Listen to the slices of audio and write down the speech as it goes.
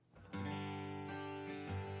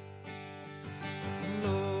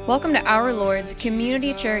Welcome to Our Lord's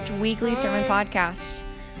Community Church Weekly Sermon Podcast.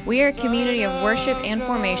 We are a community of worship and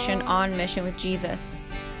formation on mission with Jesus.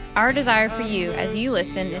 Our desire for you as you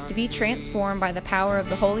listen is to be transformed by the power of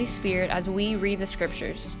the Holy Spirit as we read the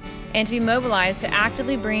Scriptures, and to be mobilized to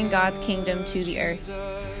actively bring God's kingdom to the earth.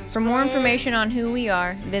 For more information on who we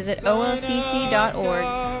are, visit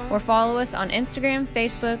olcc.org or follow us on Instagram,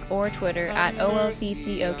 Facebook, or Twitter at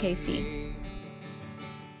OLCCOKC.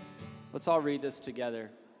 Let's all read this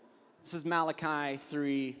together. This is Malachi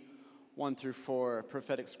 3, 1 through 4,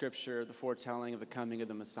 prophetic scripture, the foretelling of the coming of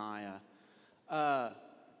the Messiah.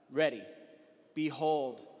 Ready.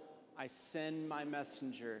 Behold, I send my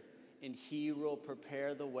messenger, and he will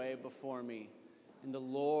prepare the way before me. And the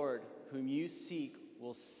Lord, whom you seek,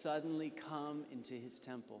 will suddenly come into his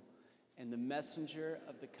temple. And the messenger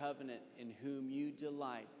of the covenant in whom you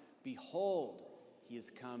delight, behold, he is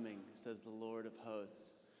coming, says the Lord of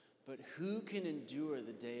hosts. But who can endure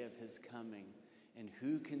the day of his coming, and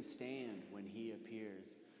who can stand when he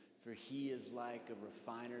appears? For he is like a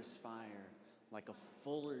refiner's fire, like a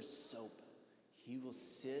fuller's soap. He will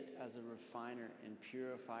sit as a refiner and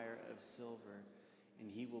purifier of silver, and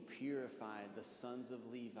he will purify the sons of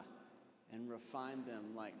Levi and refine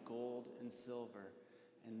them like gold and silver,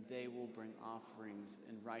 and they will bring offerings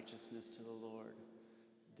in righteousness to the Lord.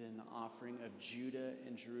 Then the offering of Judah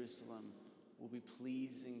and Jerusalem will be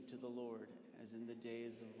pleasing to the Lord, as in the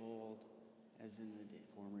days of old, as in the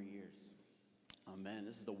former years. Amen.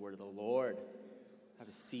 This is the word of the Lord. Have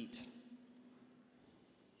a seat.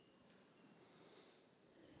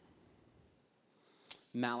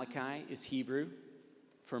 Malachi is Hebrew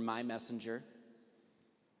for my messenger.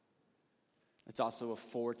 It's also a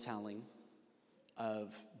foretelling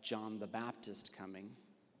of John the Baptist coming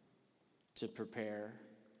to prepare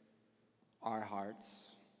our hearts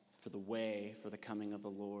for the way, for the coming of the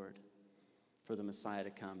Lord, for the Messiah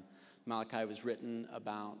to come. Malachi was written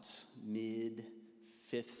about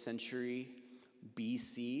mid-5th century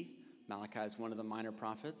BC. Malachi is one of the minor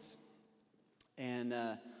prophets. And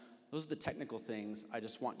those are the technical things. I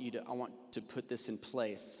want to put this in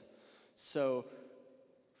place. So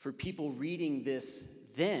for people reading this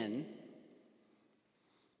then,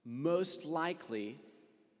 most likely,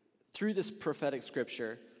 through this prophetic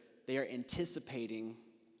scripture, they are anticipating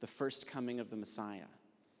the first coming of the Messiah,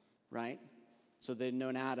 right? So they've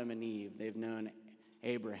known Adam and Eve, they've known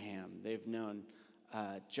Abraham, they've known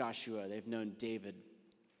Joshua, they've known David,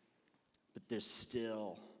 but there's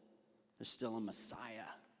still a Messiah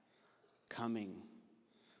coming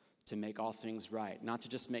to make all things right, not to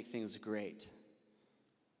just make things great,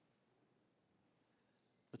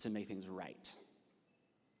 but to make things right.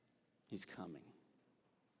 He's coming.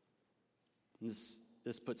 And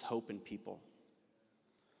this puts hope in people.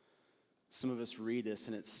 Some of us read this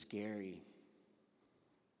and it's scary.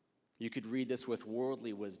 You could read this with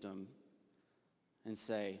worldly wisdom and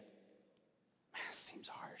say, man, this seems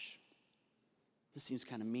harsh. This seems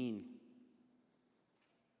kind of mean.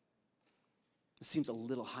 This seems a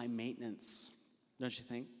little high maintenance, don't you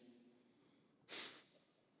think?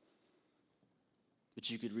 But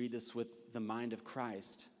you could read this with the mind of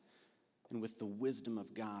Christ and with the wisdom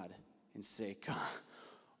of God and say, God,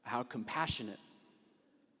 how compassionate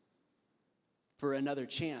for another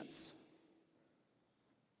chance.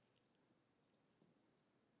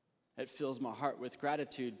 It fills my heart with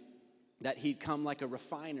gratitude that he'd come like a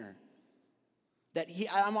refiner, that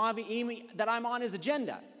I'm on his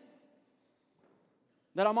agenda,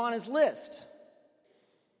 that I'm on his list,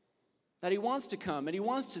 that he wants to come and he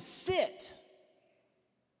wants to sit,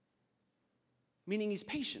 meaning he's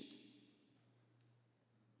patient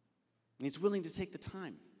and he's willing to take the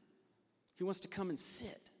time. He wants to come and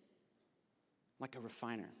sit like a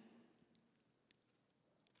refiner.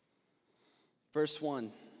 Verse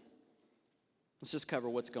 1. Let's just cover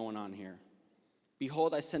what's going on here.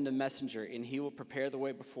 Behold, I send a messenger, and he will prepare the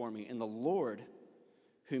way before me. And the Lord,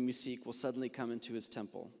 whom you seek, will suddenly come into his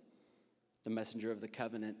temple. The messenger of the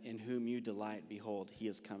covenant, in whom you delight, behold, he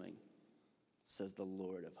is coming, says the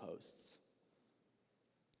Lord of hosts.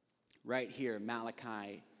 Right here,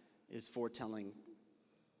 Malachi is foretelling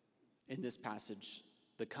in this passage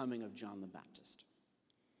the coming of John the Baptist.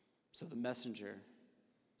 So the messenger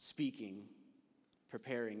speaking,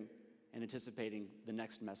 preparing, and anticipating the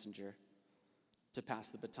next messenger to pass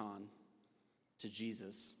the baton to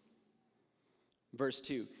Jesus. Verse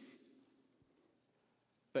 2.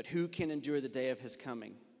 But who can endure the day of his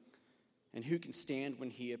coming? And who can stand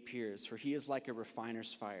when he appears? For he is like a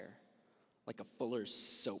refiner's fire, like a fuller's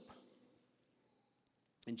soap.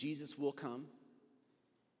 And Jesus will come,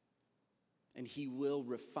 and he will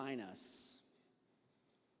refine us,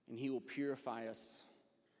 and he will purify us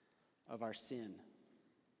of our sin.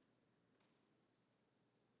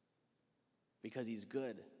 Because he's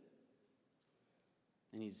good.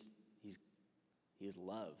 And he is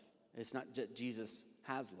love. It's not that Jesus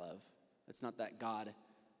has love. It's not that God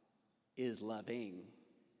is loving.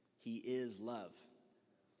 He is love.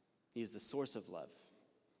 He is the source of love.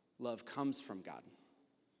 Love comes from God.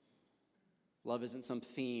 Love isn't some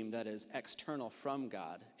theme that is external from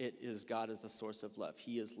God. It is God is the source of love.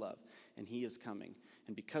 He is love, and he is coming.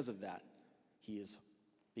 And because of that,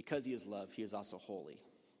 because he is love, he is also holy.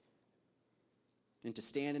 And to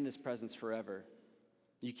stand in his presence forever,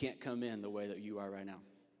 you can't come in the way that you are right now.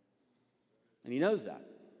 And he knows that.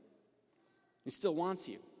 He still wants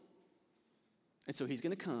you. And so he's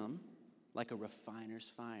going to come like a refiner's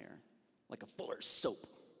fire, like a fuller's soap.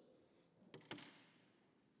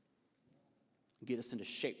 Get us into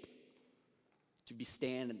shape to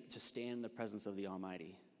stand in the presence of the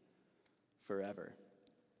Almighty forever.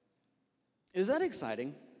 Is that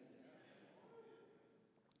exciting?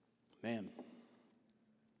 Man.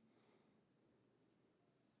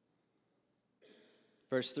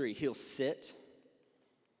 Verse 3, he'll sit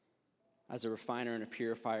as a refiner and a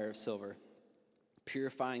purifier of silver,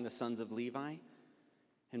 purifying the sons of Levi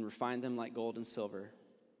and refine them like gold and silver.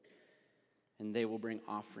 And they will bring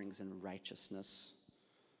offerings in righteousness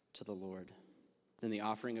to the Lord. Then the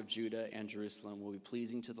offering of Judah and Jerusalem will be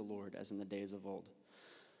pleasing to the Lord as in the days of old.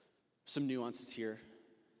 Some nuances here.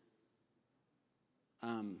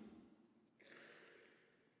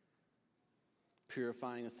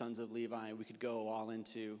 Purifying the sons of Levi. We could go all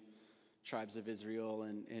into tribes of Israel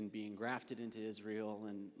and being grafted into Israel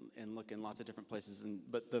and look in lots of different places.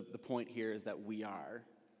 But the point here is that we are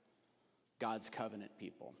God's covenant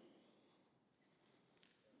people.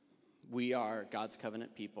 We are God's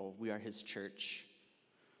covenant people. We are his church.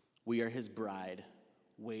 We are his bride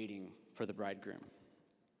waiting for the bridegroom.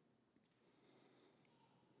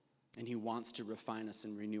 And he wants to refine us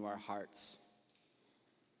and renew our hearts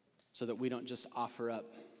so that we don't just offer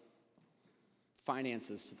up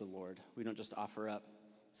finances to the Lord. We don't just offer up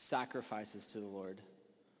sacrifices to the Lord.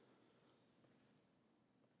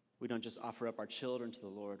 We don't just offer up our children to the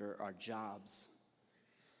Lord or our jobs.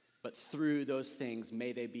 But through those things,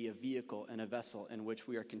 may they be a vehicle and a vessel in which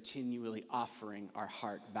we are continually offering our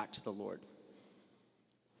heart back to the Lord.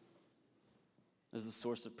 As the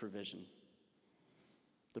source of provision,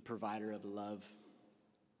 the provider of love.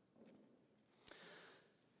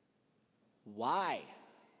 Why?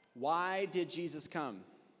 Why did Jesus come?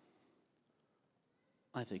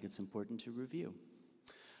 I think it's important to review.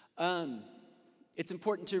 It's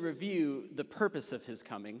important to review the purpose of his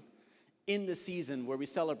coming in the season where we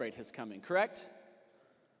celebrate his coming, correct?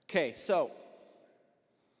 Okay, so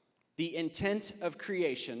the intent of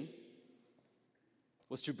creation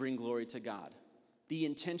was to bring glory to God. The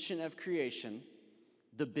intention of creation,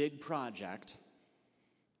 the big project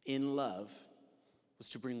in love, was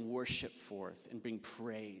to bring worship forth and bring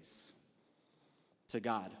praise to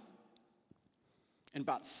God. And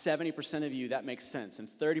about 70% of you, that makes sense. And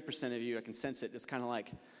 30% of you, I can sense it, it's kind of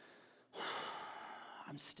like,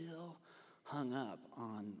 I'm still hung up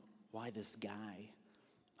on why this guy,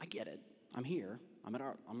 I get it, I'm here, I'm at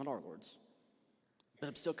our Lord's, but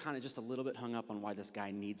I'm still kind of just a little bit hung up on why this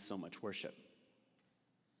guy needs so much worship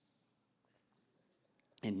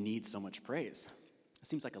and needs so much praise. It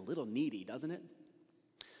seems like a little needy, doesn't it?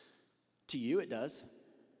 To you it does.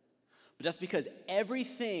 But that's because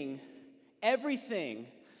everything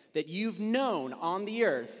that you've known on the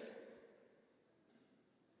earth,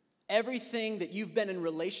 everything that you've been in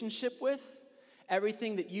relationship with,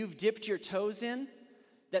 everything that you've dipped your toes in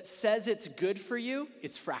that says it's good for you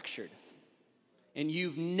is fractured. And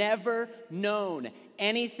you've never known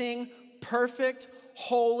anything perfect,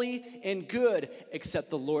 holy, and good except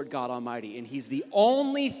the Lord God Almighty. And he's the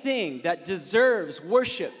only thing that deserves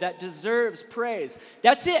worship, that deserves praise.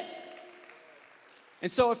 That's it.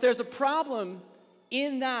 And so if there's a problem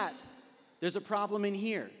in that, there's a problem in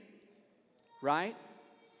here, right?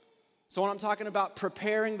 So when I'm talking about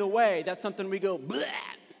preparing the way, that's something we go, bleh.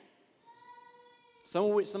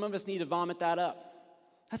 Some of us need to vomit that up.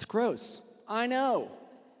 That's gross. I know.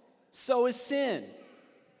 So is sin.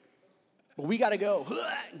 But we got to go,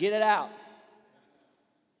 get it out.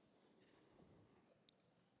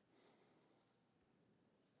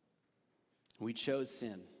 We chose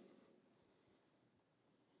sin.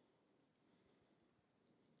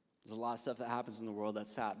 There's a lot of stuff that happens in the world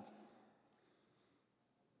that's sad.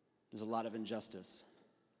 There's a lot of injustice.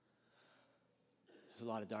 There's a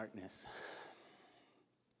lot of darkness.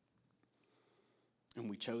 And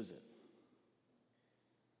we chose it.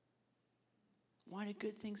 Why did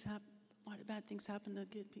good things happen? why do bad things happen to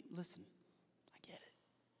good people? Listen, I get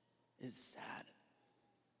it. It's sad.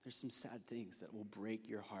 There's some sad things that will break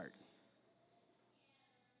your heart,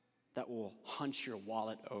 that will hunch your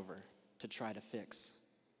wallet over to try to fix,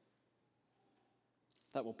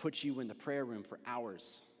 that will put you in the prayer room for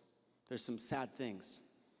hours. There's some sad things,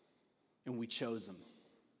 and we chose them.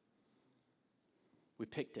 We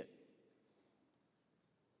picked it.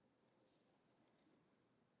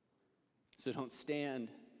 So don't stand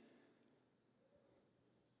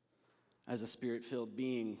as a spirit-filled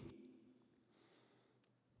being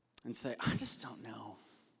and say, I just don't know.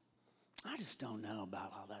 I just don't know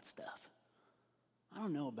about all that stuff. I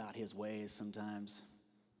don't know about his ways sometimes.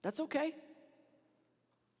 That's okay.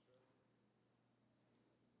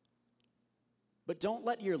 But don't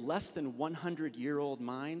let your less than 100-year-old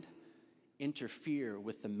mind interfere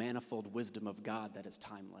with the manifold wisdom of God that is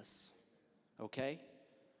timeless. Okay?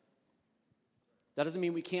 That doesn't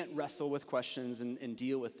mean we can't wrestle with questions and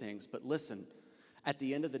deal with things. But listen, at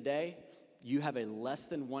the end of the day, you have a less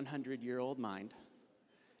than 100-year-old mind,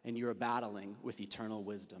 and you're battling with eternal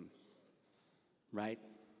wisdom, right?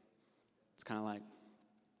 It's kind of like,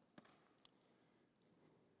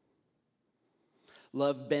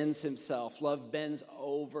 love bends himself. Love bends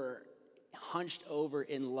over, hunched over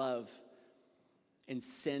in love, and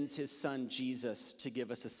sends his son Jesus to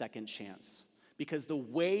give us a second chance. Because the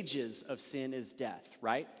wages of sin is death,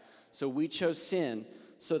 right? So we chose sin.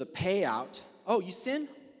 So the payout, oh, you sin?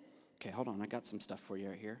 Okay, hold on. I got some stuff for you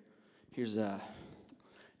right here. Here's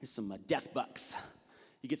some death bucks.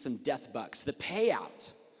 You get some death bucks. The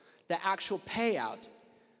payout, the actual payout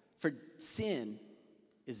for sin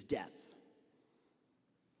is death.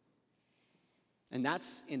 And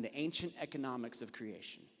that's in the ancient economics of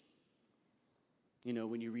creation. You know,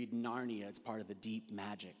 when you read Narnia, it's part of the deep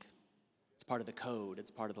magic. It's part of the code. It's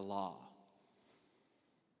part of the law.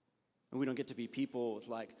 And we don't get to be people with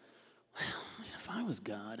like, well, if I was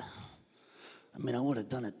God, I would have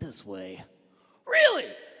done it this way. Really?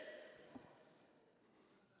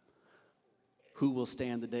 Who will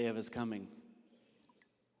stand the day of his coming?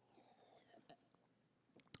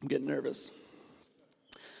 I'm getting nervous.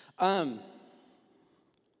 The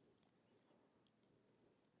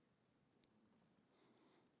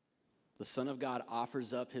Son of God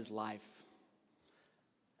offers up his life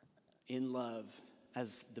in love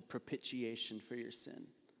as the propitiation for your sin.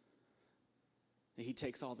 And he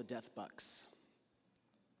takes all the death bucks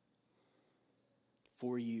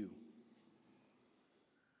for you.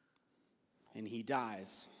 And he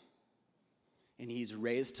dies. And he's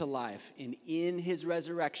raised to life. And in his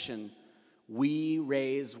resurrection, we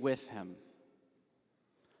raise with him.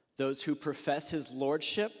 Those who profess his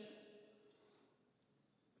lordship,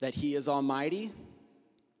 that he is almighty,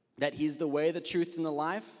 that he's the way, the truth, and the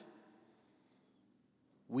life,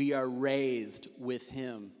 we are raised with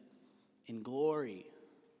him in glory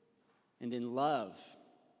and in love.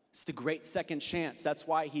 It's the great second chance. That's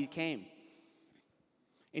why he came.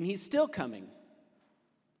 And he's still coming.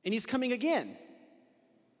 And he's coming again.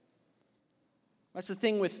 That's the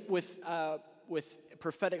thing with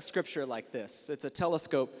prophetic scripture like this. It's a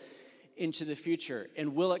telescope into the future.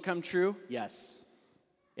 And will it come true? Yes.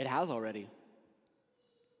 It has already.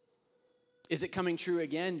 Is it coming true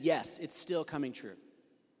again? Yes, it's still coming true.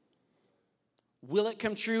 Will it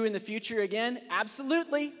come true in the future again?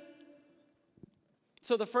 Absolutely.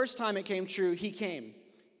 So the first time it came true, he came.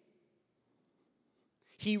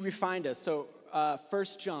 He refined us. So 1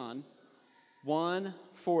 John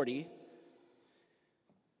 1:40.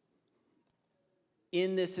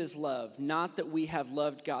 In this is love, not that we have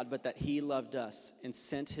loved God, but that he loved us and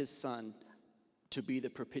sent his son to be the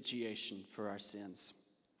propitiation for our sins.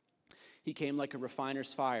 He came like a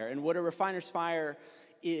refiner's fire. And what a refiner's fire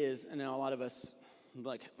is, and a lot of us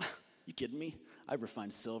like, you kidding me? I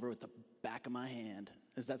refined silver with the back of my hand.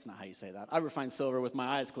 That's not how you say that. I refined silver with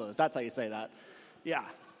my eyes closed. That's how you say that. Yeah.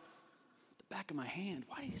 The back of my hand.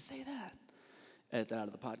 Why did you say that? Edit that out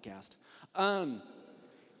of the podcast.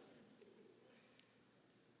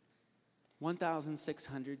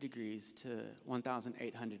 1,600 degrees to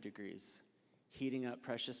 1,800 degrees. Heating up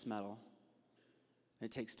precious metal. And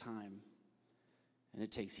it takes time. And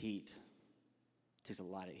it takes heat. It takes a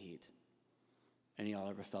lot of heat. Any of y'all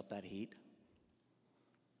ever felt that heat?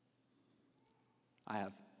 I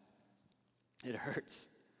have. It hurts.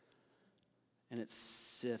 And it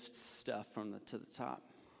sifts stuff to the top.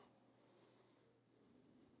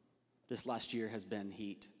 This last year has been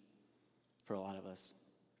heat for a lot of us.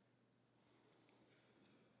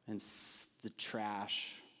 And the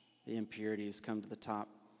trash, the impurities come to the top.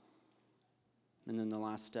 And then the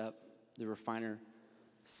last step, the refiner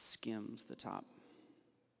skims the top.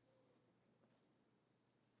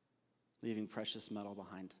 leaving precious metal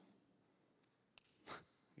behind.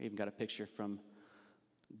 I even got a picture from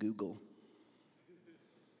Google.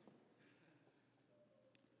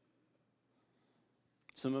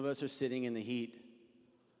 Some of us are sitting in the heat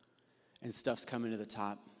and stuff's coming to the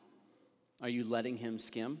top. Are you letting him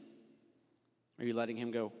skim? Are you letting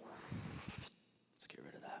him go, let's get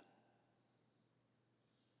rid of that?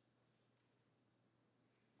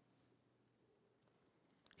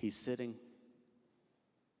 He's sitting.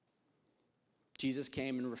 Jesus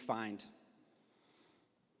came and refined,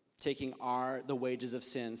 taking the wages of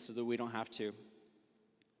sin so that we don't have to.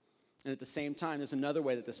 And at the same time, there's another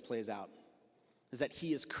way that this plays out, is that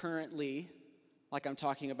he is currently, like I'm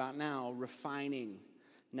talking about now, refining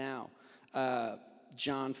now.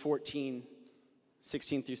 John 14,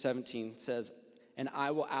 16 through 17 says, "And I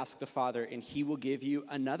will ask the Father, and he will give you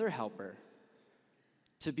another helper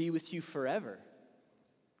to be with you forever.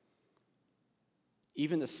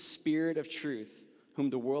 Even the Spirit of truth, whom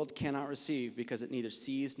the world cannot receive because it neither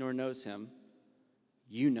sees nor knows him.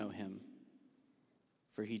 You know him,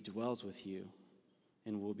 for he dwells with you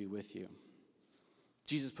and will be with you."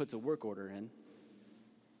 Jesus puts a work order in,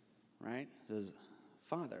 right? He says,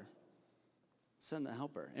 Father, send the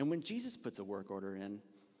helper. And when Jesus puts a work order in,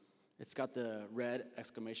 it's got the red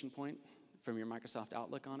exclamation point from your Microsoft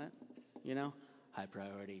Outlook on it, high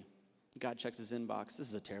priority. God checks his inbox. This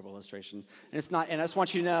is a terrible illustration. And it's not, and I just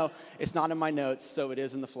want you to know, it's not in my notes, so it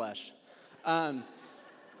is in the flesh.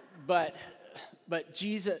 But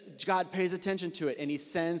God pays attention to it, and he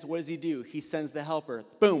sends, what does he do? He sends the helper.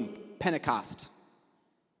 Boom, Pentecost.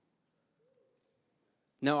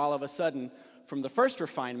 Now, all of a sudden, from the first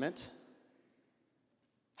refinement,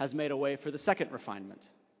 has made a way for the second refinement.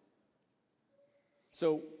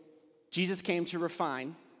 So, Jesus came to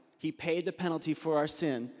refine. He paid the penalty for our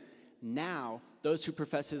sin. Now, those who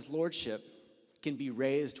profess his lordship can be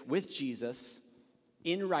raised with Jesus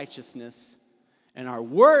in righteousness and are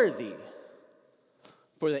worthy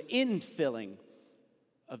for the infilling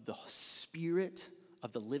of the Spirit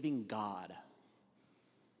of the living God.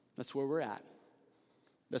 That's where we're at.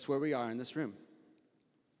 That's where we are in this room.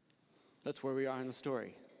 That's where we are in the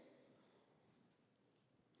story.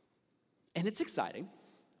 And it's exciting.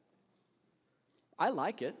 I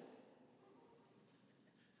like it.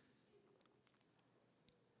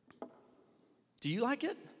 Do you like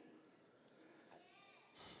it?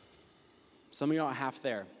 Some of y'all are half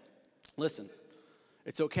there. Listen,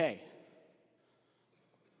 it's okay.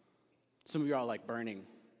 Some of you are like burning.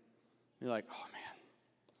 You're like, oh man,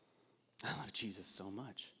 I love Jesus so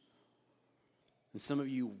much. And some of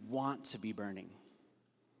you want to be burning.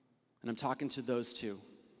 And I'm talking to those two.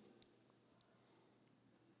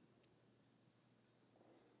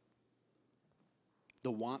 The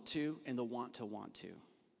want to and the want to want to.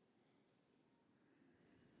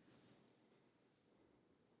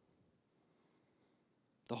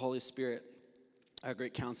 The Holy Spirit, our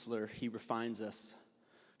great counselor, he refines us,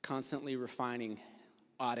 constantly refining,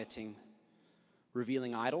 auditing,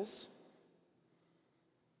 revealing idols,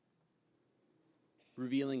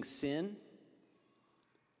 revealing sin.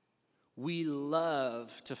 We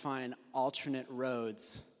love to find alternate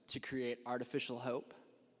roads to create artificial hope,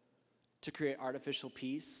 to create artificial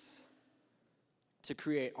peace, to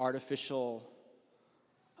create artificial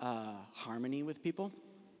harmony with people.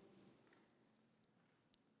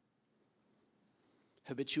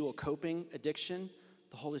 Habitual coping addiction,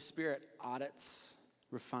 the Holy Spirit audits,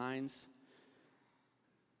 refines,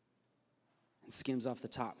 and skims off the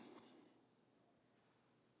top.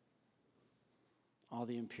 All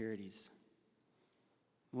the impurities.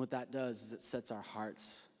 And what that does is it sets our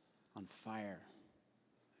hearts on fire.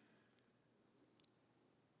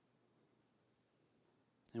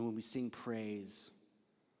 And when we sing praise,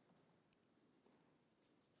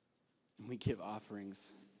 and we give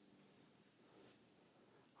offerings,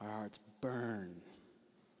 our hearts burn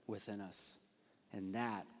within us. And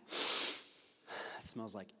that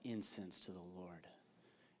smells like incense to the Lord.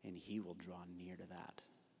 And he will draw near to that.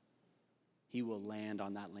 He will land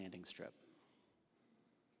on that landing strip.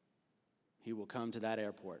 He will come to that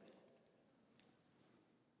airport.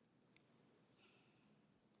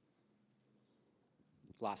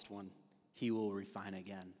 Last one. He will refine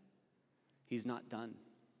again. He's not done.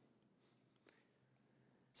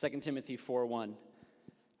 2 Timothy 4:1.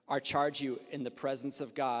 I charge you in the presence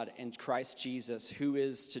of God and Christ Jesus, who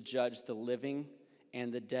is to judge the living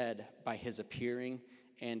and the dead by his appearing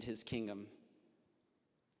and his kingdom.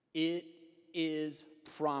 It is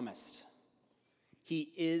promised.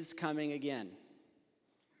 He is coming again.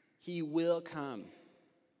 He will come.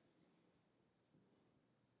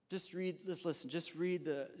 Just read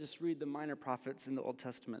the minor prophets in the Old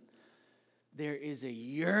Testament. there is a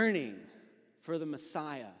yearning for the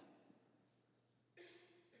Messiah.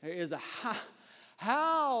 There is a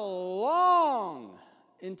how long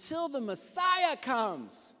until the Messiah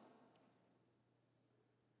comes?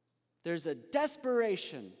 There's a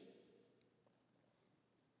desperation.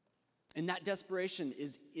 And that desperation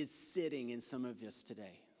is sitting in some of us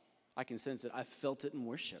today. I can sense it. I felt it in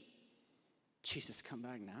worship. Jesus, come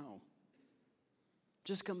back now.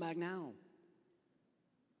 Just come back now.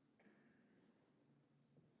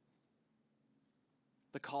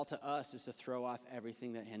 The call to us is to throw off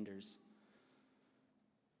everything that hinders.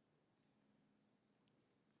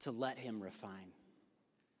 To let him refine.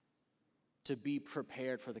 To be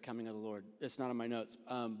prepared for the coming of the Lord. It's not on my notes,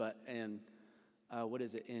 but in, what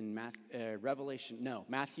is it, in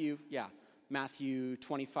Matthew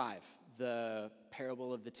 25, the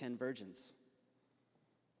parable of the 10 virgins.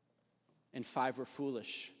 And 5 were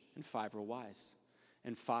foolish, and 5 were wise.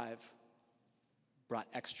 And 5 brought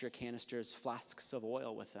extra canisters, flasks of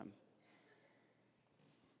oil with them.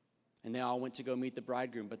 And they all went to go meet the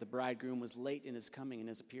bridegroom, but the bridegroom was late in his coming and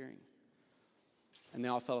his appearing. And they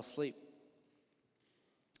all fell asleep.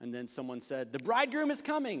 And then someone said, the bridegroom is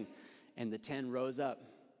coming. And the 10 rose up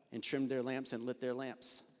and trimmed their lamps and lit their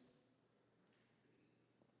lamps.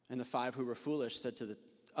 And the 5 who were foolish said to the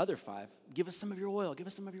other 5, give us some of your oil, give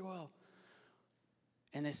us some of your oil.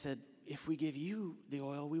 And they said, if we give you the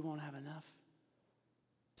oil, we won't have enough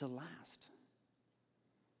to last.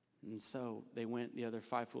 And so they went, the other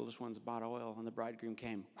 5 foolish ones bought oil, and the bridegroom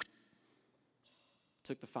came,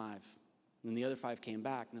 took the 5. And the other 5 came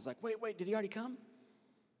back, and it's like, wait, did he already come?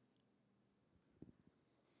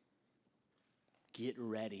 Get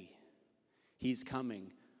ready. He's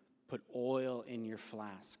coming. Put oil in your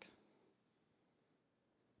flask.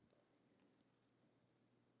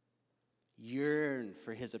 Yearn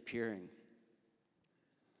for his appearing.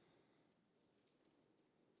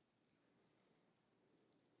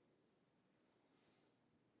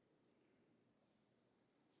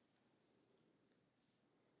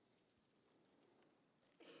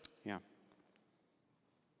 Yeah.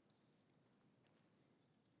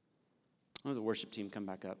 Let the worship team come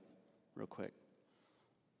back up real quick.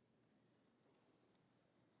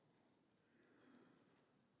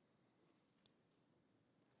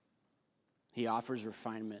 He offers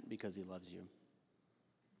refinement because he loves you.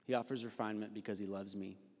 He offers refinement because he loves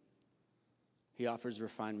me. He offers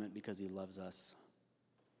refinement because he loves us.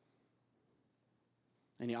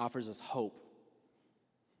 And he offers us hope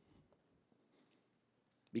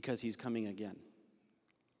because he's coming again.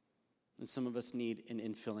 And some of us need an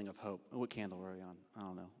infilling of hope. What candle are we on? I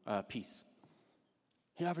don't know. Peace.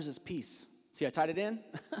 He offers us peace. See, I tied it in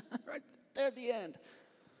right there at the end.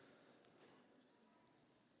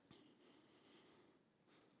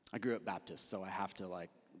 I grew up Baptist, so I have to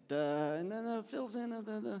and then it fills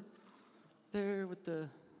in there with the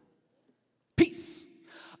peace.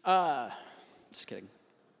 Just kidding.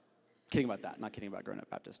 Kidding about that. Not kidding about growing up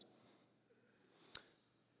Baptist.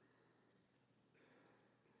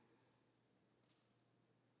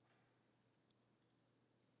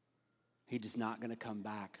 He's not going to come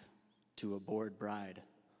back to a bored bride.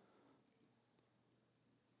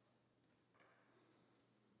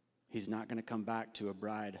 He's not going to come back to a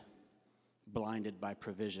bride blinded by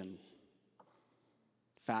provision,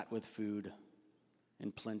 fat with food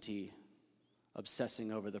and plenty,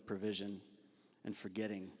 obsessing over the provision and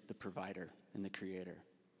forgetting the provider and the creator.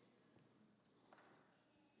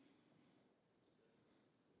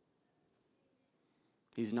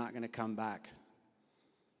 He's not going to come back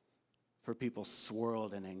for people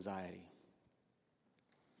swirled in anxiety.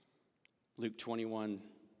 Luke 21.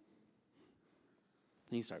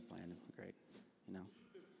 You start playing. Great.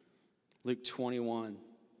 Luke 21,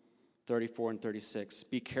 34 and 36.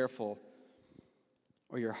 Be careful,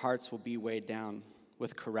 or your hearts will be weighed down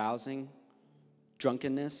with carousing,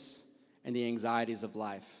 drunkenness, and the anxieties of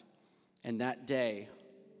life. And that day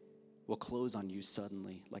will close on you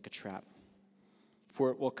suddenly like a trap.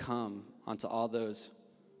 For it will come onto all those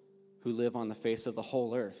who live on the face of the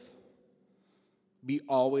whole earth. Be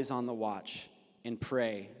always on the watch and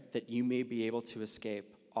pray that you may be able to escape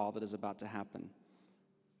all that is about to happen,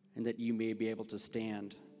 and that you may be able to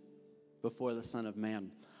stand before the Son of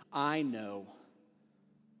Man. I know,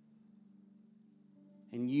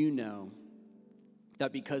 and you know,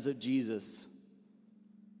 that because of Jesus,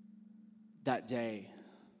 that day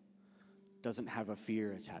doesn't have a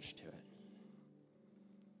fear attached to it,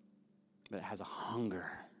 but it has a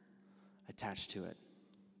hunger attached to it.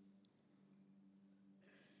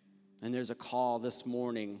 And there's a call this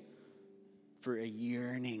morning for a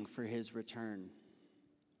yearning for his return.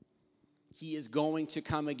 He is going to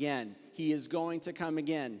come again. He is going to come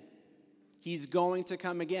again. He's going to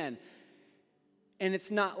come again. And it's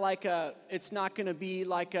not going to be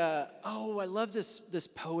like oh, I love this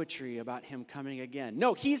poetry about him coming again.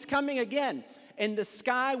 No, he's coming again. And the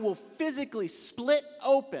sky will physically split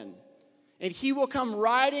open. And he will come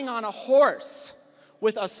riding on a horse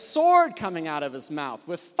with a sword coming out of his mouth,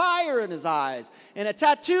 with fire in his eyes, and a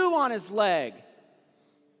tattoo on his leg.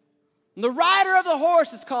 And the rider of the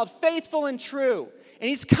horse is called Faithful and True. And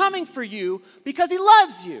he's coming for you because he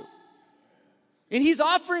loves you. And he's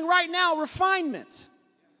offering right now refinement.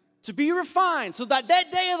 To be refined so that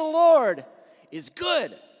day of the Lord is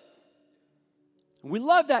good. And we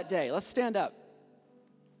love that day. Let's stand up.